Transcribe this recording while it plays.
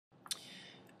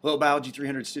Hello Biology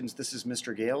 300 students, this is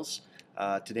Mr. Gales.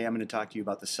 Today I'm going to talk to you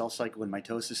about the cell cycle and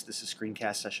mitosis. This is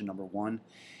Screencast session number 1.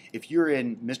 If you're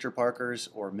in Mr. Parker's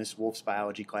or Miss Wolf's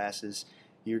biology classes,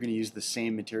 you're going to use the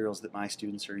same materials that my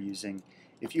students are using.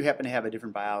 If you happen to have a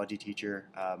different biology teacher,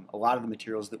 a lot of the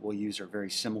materials that we'll use are very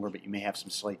similar, but you may have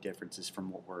some slight differences from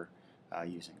what we're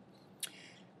using.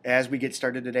 As we get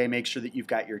started today, make sure that you've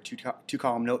got your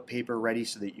two-column note paper ready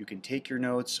so that you can take your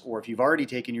notes, or if you've already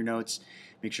taken your notes,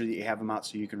 make sure that you have them out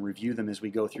so you can review them as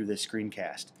we go through this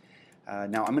screencast.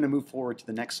 Now I'm going to move forward to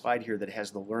the next slide here that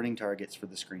has the learning targets for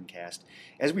the screencast.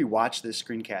 As we watch this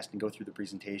screencast and go through the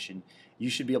presentation, you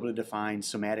should be able to define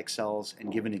somatic cells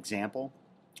and give an example.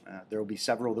 There will be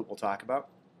several that we'll talk about.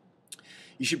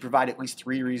 You should provide at least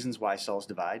 3 reasons why cells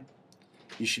divide.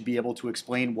 You should be able to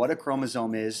explain what a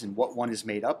chromosome is and what one is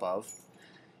made up of.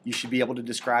 You should be able to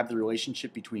describe the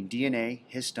relationship between DNA,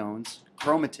 histones,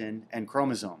 chromatin, and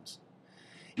chromosomes.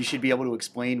 You should be able to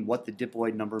explain what the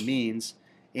diploid number means,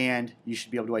 and you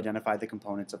should be able to identify the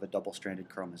components of a double-stranded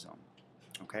chromosome.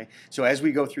 Okay? So as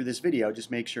we go through this video,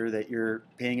 just make sure that you're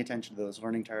paying attention to those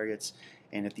learning targets,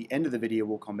 and at the end of the video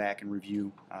we'll come back and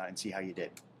review and see how you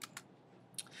did.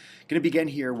 I'm going to begin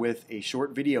here with a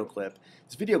short video clip.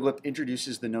 This video clip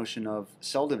introduces the notion of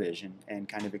cell division and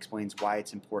kind of explains why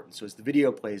it's important. So as the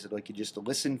video plays, I'd like you just to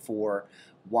listen for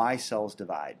why cells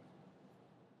divide.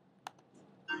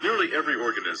 Nearly every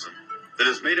organism that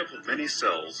is made up of many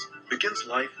cells begins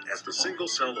life as the single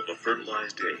cell of a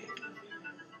fertilized egg.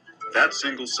 That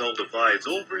single cell divides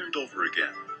over and over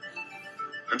again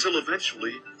until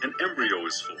eventually an embryo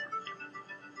is formed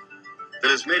that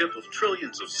is made up of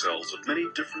trillions of cells of many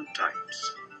different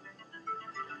types.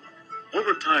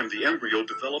 Over time, the embryo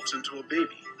develops into a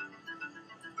baby.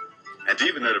 And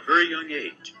even at a very young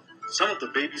age, some of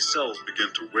the baby's cells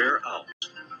begin to wear out.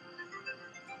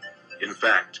 In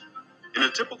fact, in a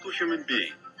typical human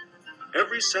being,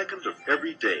 every second of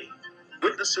every day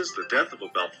witnesses the death of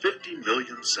about 50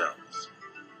 million cells.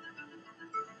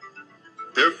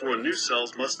 Therefore, new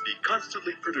cells must be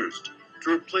constantly produced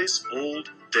to replace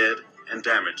old, dead, and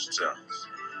damaged cells.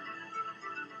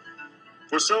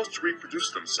 For cells to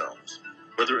reproduce themselves,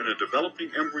 whether in a developing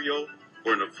embryo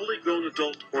or in a fully grown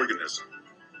adult organism,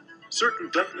 certain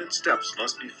definite steps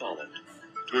must be followed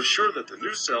to assure that the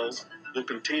new cells will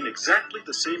contain exactly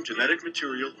the same genetic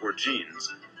material or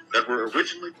genes that were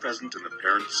originally present in the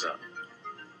parent cell.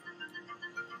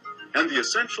 And the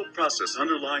essential process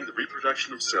underlying the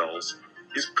reproduction of cells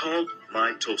is called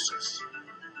mitosis.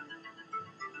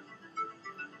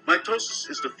 Mitosis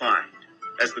is defined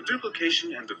as the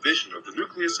duplication and division of the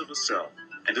nucleus of a cell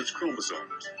and its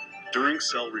chromosomes during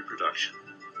cell reproduction.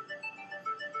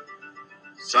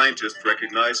 Scientists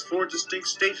recognize 4 distinct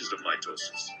stages of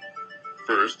mitosis.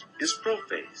 First is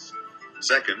prophase,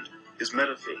 second is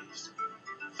metaphase,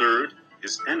 third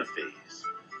is anaphase,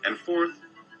 and fourth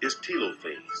is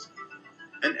telophase.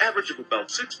 An average of about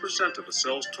 6% of a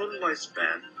cell's total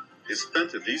lifespan is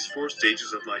spent in these 4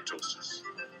 stages of mitosis,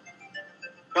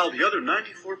 while the other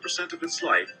 94% of its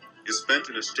life is spent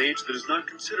in a stage that is not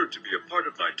considered to be a part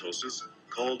of mitosis,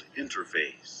 called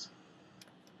interphase.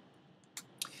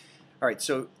 All right,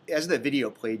 so as the video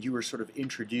played, you were sort of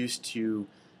introduced to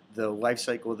the life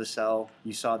cycle of the cell.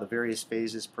 You saw the various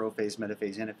phases: prophase,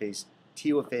 metaphase, anaphase,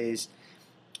 telophase,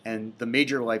 and the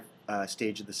major life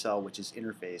stage of the cell, which is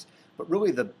interphase. But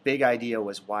really the big idea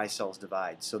was why cells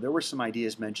divide. So there were some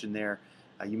ideas mentioned there.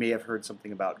 You may have heard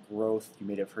something about growth. You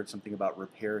may have heard something about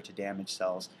repair to damaged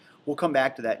cells. We'll come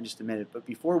back to that in just a minute. But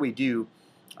before we do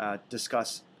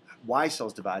discuss why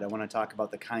cells divide, I want to talk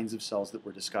about the kinds of cells that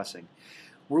we're discussing.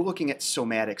 We're looking at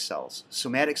somatic cells.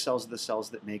 Somatic cells are the cells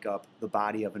that make up the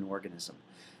body of an organism.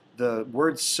 The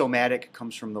word somatic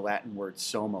comes from the Latin word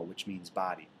soma, which means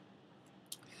body.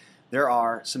 There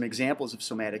are some examples of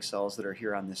somatic cells that are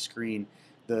here on this screen.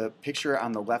 The picture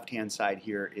on the left-hand side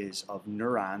here is of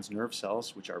neurons, nerve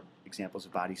cells, which are examples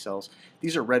of body cells.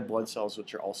 These are red blood cells,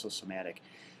 which are also somatic.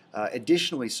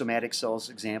 Additionally, somatic cells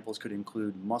examples could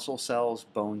include muscle cells,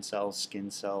 bone cells,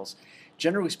 skin cells.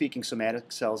 Generally speaking,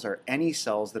 somatic cells are any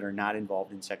cells that are not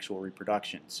involved in sexual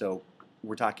reproduction. So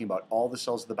we're talking about all the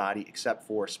cells of the body except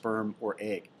for sperm or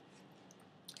egg.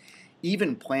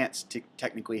 Even plants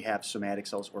technically have somatic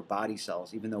cells or body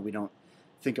cells, even though we don't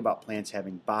think about plants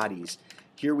having bodies.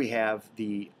 Here we have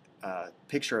the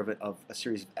picture of a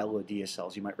series of Elodea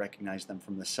cells. You might recognize them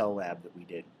from the cell lab that we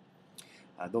did.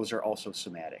 Those are also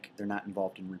somatic. They're not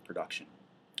involved in reproduction.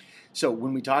 So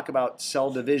when we talk about cell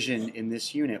division in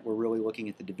this unit, we're really looking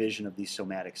at the division of these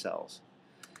somatic cells.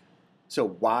 So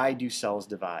why do cells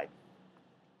divide?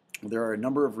 There are a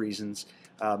number of reasons.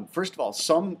 First of all,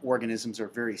 some organisms are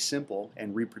very simple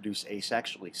and reproduce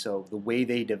asexually. So the way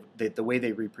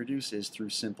they reproduce is through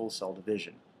simple cell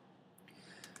division.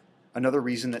 Another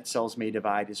reason that cells may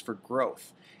divide is for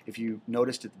growth. If you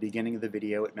noticed at the beginning of the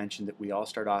video, it mentioned that we all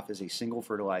start off as a single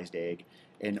fertilized egg,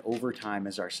 and over time,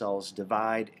 as our cells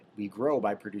divide, we grow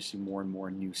by producing more and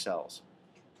more new cells.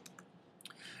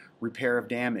 Repair of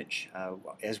damage.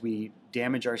 As we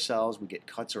damage our cells, we get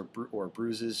cuts or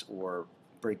bruises or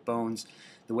break bones.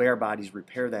 The way our bodies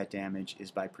repair that damage is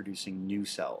by producing new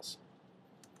cells.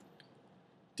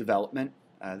 Development.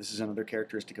 This is another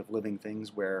characteristic of living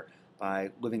things,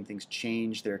 whereby living things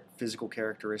change their physical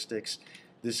characteristics.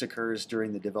 This occurs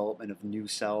during the development of new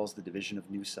cells, the division of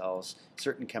new cells.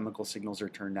 Certain chemical signals are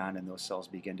turned on and those cells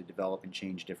begin to develop and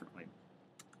change differently.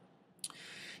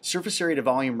 Surface area to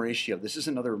volume ratio. This is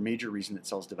another major reason that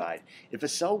cells divide. If a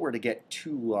cell were to get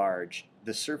too large,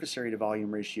 the surface area to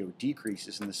volume ratio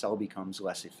decreases and the cell becomes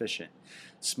less efficient.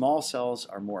 Small cells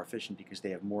are more efficient because they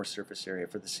have more surface area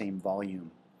for the same volume.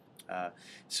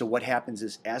 So what happens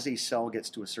is, as a cell gets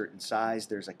to a certain size,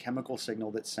 there's a chemical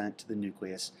signal that's sent to the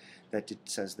nucleus that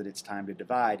says that it's time to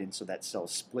divide, and so that cell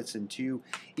splits in two.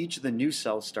 Each of the new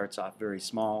cells starts off very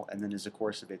small, and then as the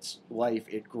course of its life,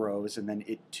 it grows, and then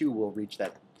it too will reach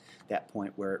that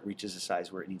point where it reaches a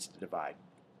size where it needs to divide.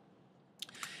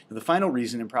 Now, the final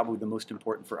reason, and probably the most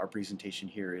important for our presentation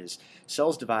here, is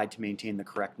cells divide to maintain the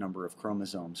correct number of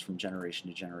chromosomes from generation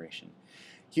to generation.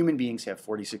 Human beings have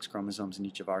 46 chromosomes in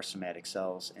each of our somatic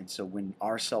cells, and so when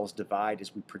our cells divide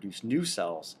as we produce new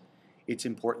cells, it's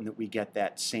important that we get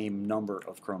that same number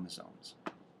of chromosomes.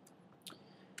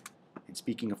 And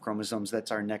speaking of chromosomes,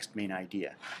 that's our next main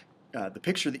idea. The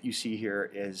picture that you see here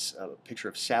is a picture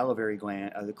of salivary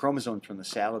gland, the chromosomes from the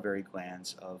salivary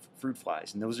glands of fruit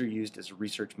flies, and those are used as a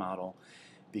research model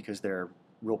because they're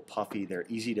real puffy, they're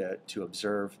easy to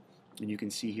observe, and you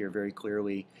can see here very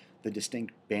clearly the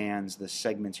distinct bands, the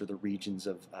segments or the regions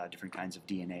of different kinds of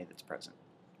DNA that's present.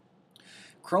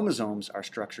 Chromosomes are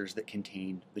structures that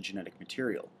contain the genetic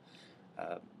material.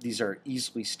 These are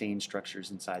easily stained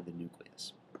structures inside the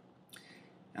nucleus.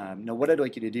 Now what I'd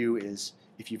like you to do is,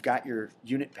 if you've got your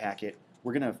unit packet,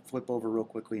 we're going to flip over real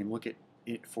quickly and look at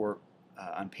it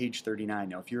on page 39.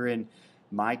 Now if you're in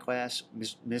my class,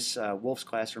 Miss Wolf's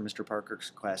class, or Mr.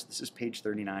 Parker's class, this is page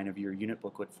 39 of your unit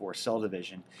booklet for cell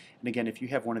division. And again, if you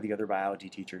have one of the other biology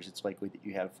teachers, it's likely that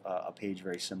you have a page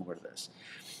very similar to this.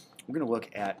 We're going to look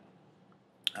at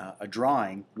a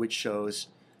drawing which shows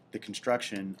the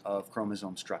construction of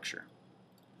chromosome structure.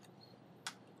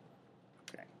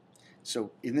 Okay.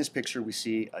 So in this picture we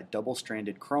see a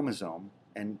double-stranded chromosome,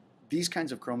 and these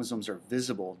kinds of chromosomes are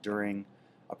visible during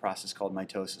a process called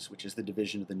mitosis, which is the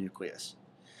division of the nucleus.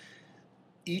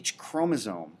 Each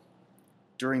chromosome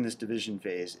during this division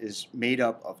phase is made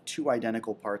up of two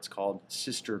identical parts called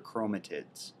sister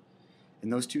chromatids.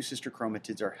 And those two sister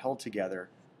chromatids are held together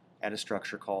at a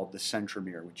structure called the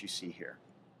centromere, which you see here.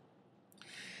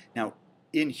 Now,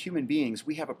 in human beings,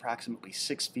 we have approximately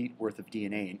 6 feet worth of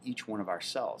DNA in each one of our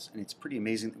cells, and it's pretty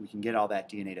amazing that we can get all that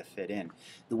DNA to fit in.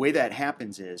 The way that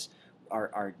happens is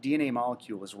our DNA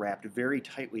molecule is wrapped very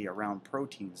tightly around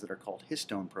proteins that are called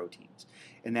histone proteins.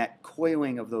 And that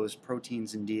coiling of those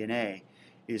proteins in DNA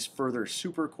is further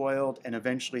supercoiled, and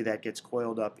eventually that gets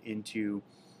coiled up into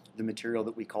the material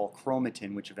that we call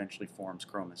chromatin, which eventually forms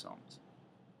chromosomes.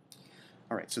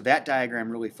 All right, so that diagram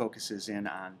really focuses in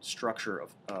on structure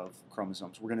of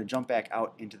chromosomes. We're going to jump back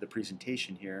out into the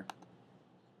presentation here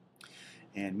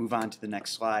and move on to the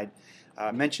next slide.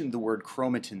 I mentioned the word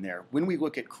chromatin there. When we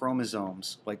look at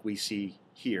chromosomes like we see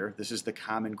here, this is the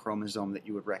common chromosome that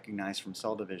you would recognize from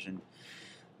cell division.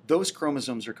 Those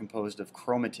chromosomes are composed of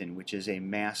chromatin, which is a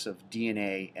mass of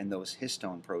DNA and those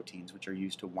histone proteins, which are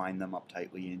used to wind them up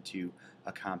tightly into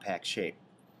a compact shape.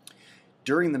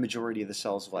 During the majority of the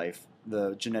cell's life,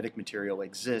 the genetic material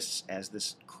exists as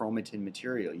this chromatin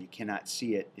material. You cannot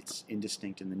see it. It's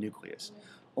indistinct in the nucleus.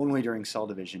 Only during cell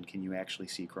division can you actually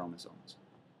see chromosomes.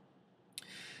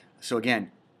 So again,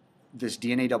 this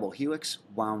DNA double helix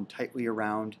wound tightly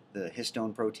around the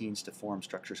histone proteins to form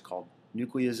structures called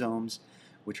nucleosomes,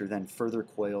 which are then further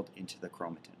coiled into the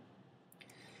chromatin.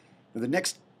 Now, the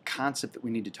next concept that we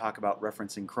need to talk about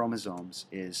referencing chromosomes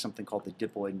is something called the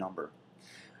diploid number.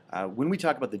 When we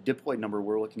talk about the diploid number,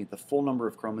 we're looking at the full number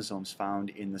of chromosomes found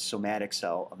in the somatic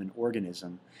cell of an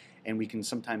organism, and we can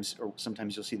sometimes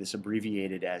you'll see this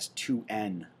abbreviated as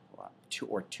 2N,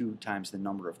 or 2 times the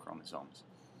number of chromosomes.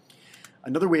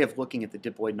 Another way of looking at the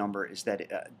diploid number is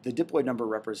that the diploid number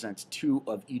represents 2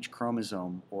 of each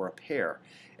chromosome, or a pair.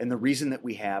 And the reason that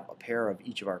we have a pair of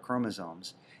each of our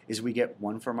chromosomes is we get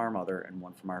one from our mother and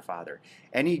one from our father.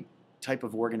 Any type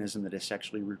of organism that is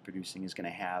sexually reproducing is going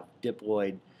to have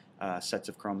diploid sets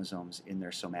of chromosomes in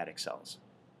their somatic cells.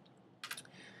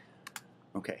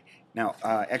 Okay, now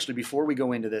actually before we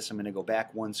go into this, I'm going to go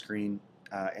back one screen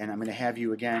and I'm going to have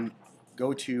you again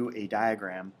go to a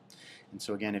diagram. And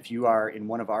so again, if you are in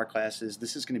one of our classes,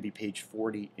 this is going to be page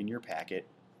 40 in your packet.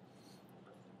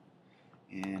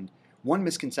 And one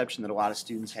misconception that a lot of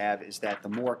students have is that the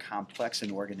more complex an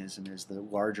organism is, the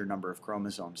larger number of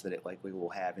chromosomes that it likely will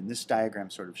have. And this diagram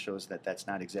sort of shows that that's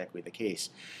not exactly the case.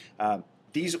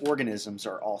 These organisms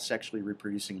are all sexually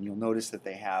reproducing, and you'll notice that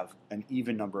they have an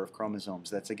even number of chromosomes.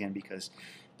 That's again because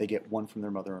they get one from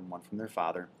their mother and one from their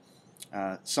father.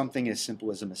 Something as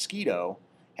simple as a mosquito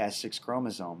has 6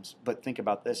 chromosomes, but think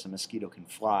about this, a mosquito can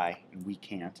fly and we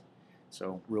can't.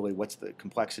 So really, what's the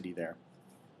complexity there?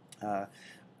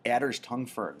 Adder's tongue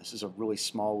fern, this is a really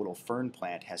small little fern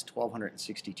plant, has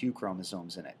 1,262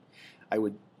 chromosomes in it. I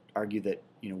would argue that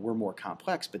we're more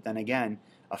complex, but then again,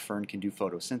 a fern can do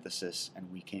photosynthesis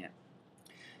and we can't.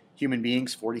 Human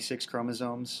beings, 46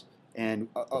 chromosomes, and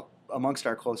amongst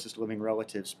our closest living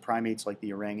relatives, primates like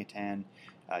the orangutan,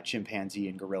 chimpanzee,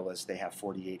 and gorillas, they have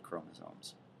 48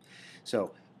 chromosomes.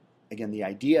 So again, the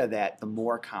idea that the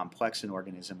more complex an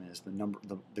organism is,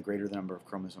 the greater the number of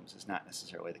chromosomes is not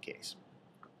necessarily the case.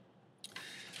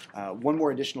 One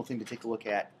more additional thing to take a look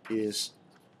at is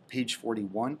page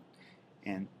 41,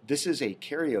 and this is a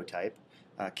karyotype.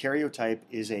 Karyotype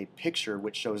is a picture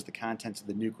which shows the contents of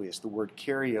the nucleus. The word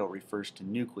karyo refers to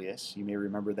nucleus. You may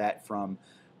remember that from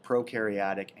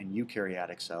prokaryotic and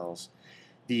eukaryotic cells.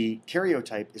 The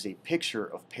karyotype is a picture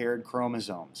of paired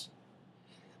chromosomes.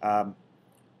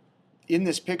 In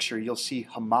this picture, you'll see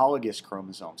homologous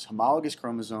chromosomes. Homologous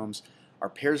chromosomes are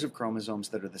pairs of chromosomes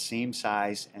that are the same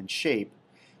size and shape,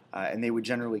 and they would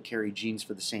generally carry genes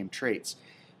for the same traits.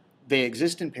 They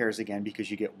exist in pairs again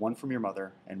because you get one from your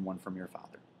mother and one from your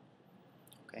father.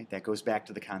 Okay, that goes back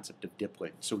to the concept of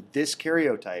diploid. So this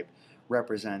karyotype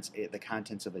represents the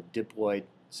contents of a diploid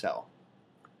cell.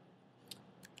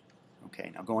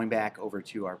 Okay, now going back over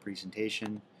to our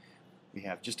presentation, we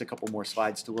have just a couple more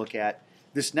slides to look at.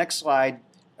 This next slide,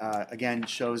 again,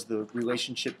 shows the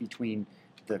relationship between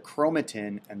the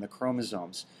chromatin and the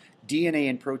chromosomes. DNA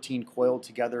and protein coiled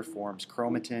together forms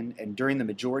chromatin, and during the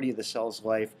majority of the cell's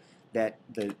life, that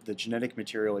the genetic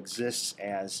material exists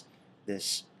as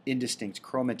this indistinct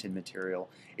chromatin material.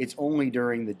 It's only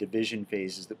during the division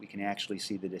phases that we can actually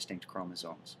see the distinct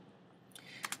chromosomes.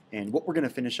 And what we're going to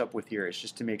finish up with here is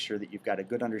just to make sure that you've got a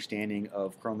good understanding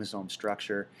of chromosome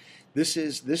structure.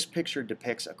 This picture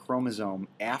depicts a chromosome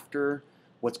after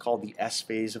what's called the S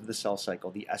phase of the cell cycle.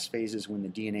 The S phase is when the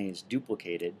DNA is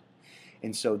duplicated.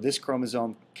 And so this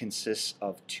chromosome consists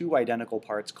of 2 identical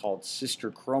parts called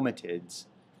sister chromatids,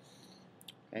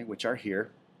 okay, which are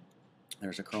here.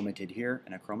 There's a chromatid here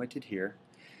and a chromatid here.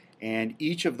 And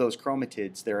each of those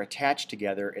chromatids, they're attached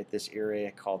together at this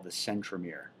area called the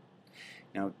centromere.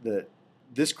 Now,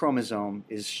 this chromosome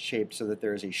is shaped so that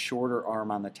there is a shorter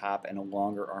arm on the top and a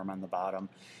longer arm on the bottom.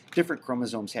 Different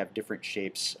chromosomes have different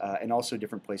shapes and also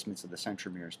different placements of the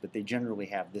centromeres, but they generally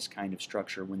have this kind of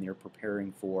structure when they're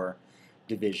preparing for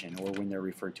division or when they're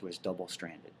referred to as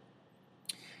double-stranded.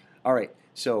 All right,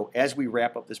 so as we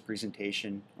wrap up this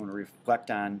presentation, I want to reflect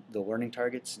on the learning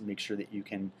targets and make sure that you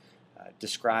can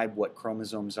describe what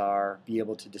chromosomes are, be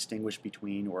able to distinguish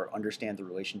between or understand the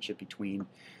relationship between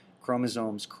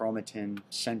chromosomes, chromatin,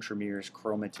 centromeres,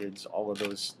 chromatids, all of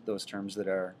those terms that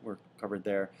were covered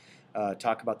there.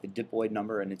 Talk about the diploid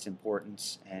number and its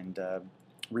importance, and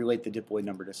relate the diploid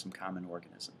number to some common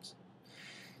organisms.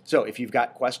 So if you've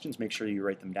got questions, make sure you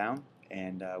write them down,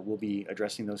 and we'll be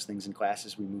addressing those things in class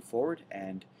as we move forward,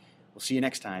 and we'll see you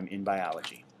next time in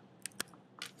biology.